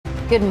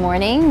Good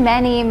morning.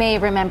 Many may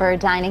remember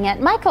dining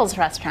at Michael's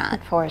restaurant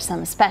for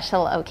some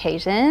special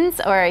occasions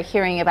or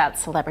hearing about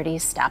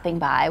celebrities stopping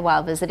by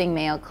while visiting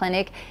Mayo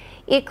Clinic.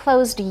 It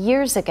closed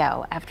years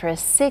ago after a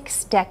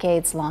 6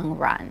 decades long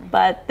run.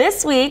 But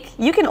this week,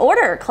 you can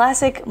order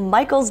classic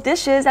Michael's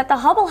dishes at the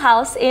Hubble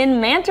House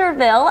in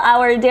Mantorville.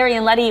 Our Darian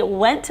and Leddy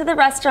went to the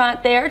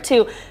restaurant there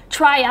to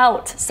try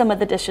out some of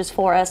the dishes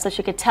for us so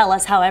she could tell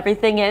us how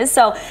everything is.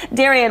 So,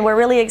 Darian, we're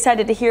really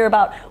excited to hear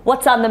about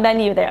what's on the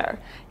menu there.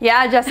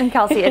 Yeah, Jess and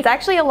Kelsey, it's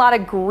actually a lot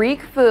of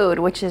Greek food,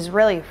 which is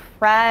really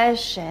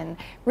fresh and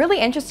really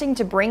interesting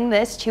to bring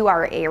this to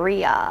our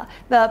area.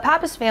 The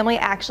Pappas family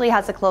actually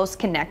has a close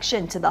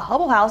connection to the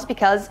Hubble House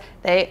because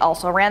they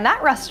also ran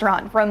that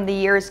restaurant from the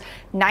years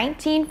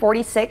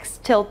 1946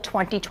 till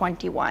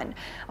 2021.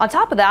 On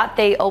top of that,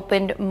 they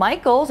opened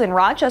Michael's in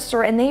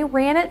Rochester and they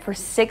ran it for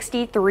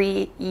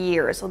 63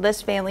 years. So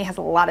this family has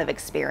a lot of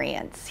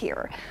experience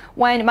here.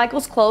 When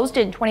Michael's closed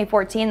in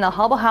 2014, the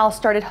Hubble House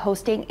started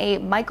hosting a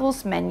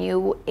Michael's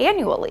menu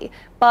annually.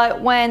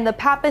 But when the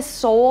Pappas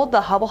sold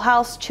the Hubble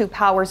House to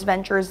Powers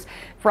Ventures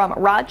from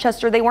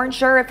Rochester, they weren't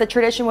sure if the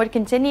tradition would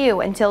continue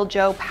until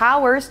Joe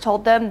Powers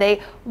told them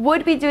they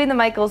would be doing the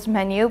Michael's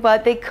menu,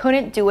 but they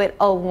couldn't do it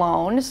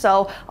alone.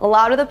 So a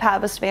lot of the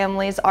Pappas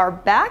families are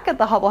back at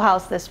the Hubble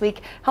House this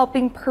week,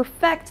 helping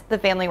perfect the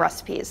family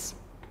recipes.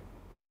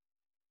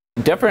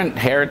 Different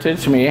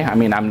heritage to me. I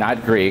mean, I'm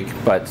not Greek,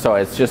 but so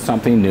it's just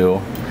something new,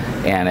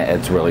 and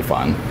it's really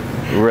fun.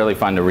 Really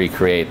fun to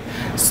recreate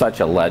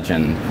such a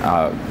legend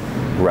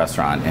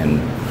restaurant in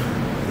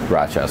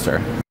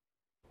Rochester.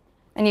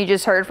 And you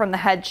just heard from the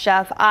head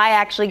chef. I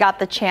actually got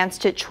the chance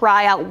to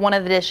try out one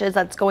of the dishes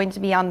that's going to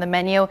be on the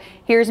menu.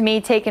 Here's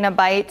me taking a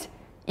bite.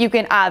 You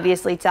can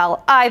obviously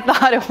tell I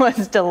thought it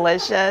was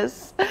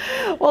delicious.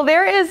 Well,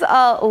 there is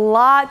a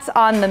lot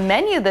on the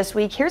menu this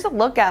week. Here's a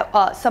look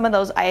at some of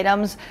those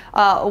items.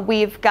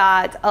 We've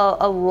got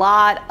a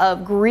lot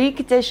of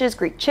Greek dishes,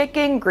 Greek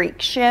chicken, Greek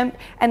shrimp,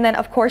 and then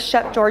of course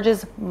Chef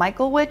George's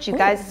Michael Witch. You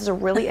guys, this is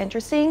really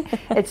interesting.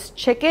 It's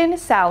chicken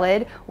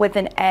salad with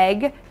an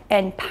egg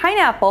and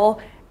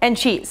pineapple and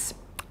cheese.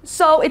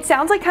 So it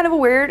sounds like kind of a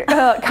weird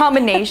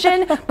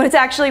combination, but it's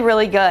actually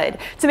really good.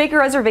 To make a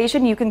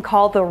reservation, you can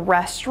call the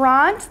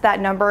restaurant. That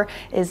number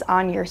is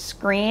on your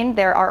screen.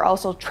 There are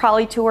also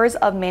trolley tours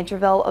of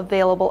Mantorville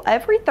available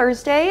every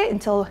Thursday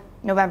until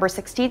November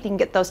 16th. You can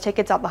get those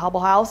tickets at the Hubble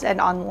House and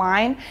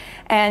online.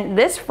 And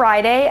this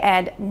Friday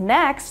and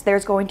next,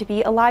 there's going to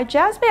be a live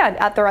jazz band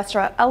at the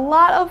restaurant. A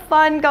lot of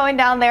fun going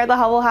down there at the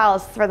Hubble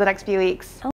House for the next few weeks.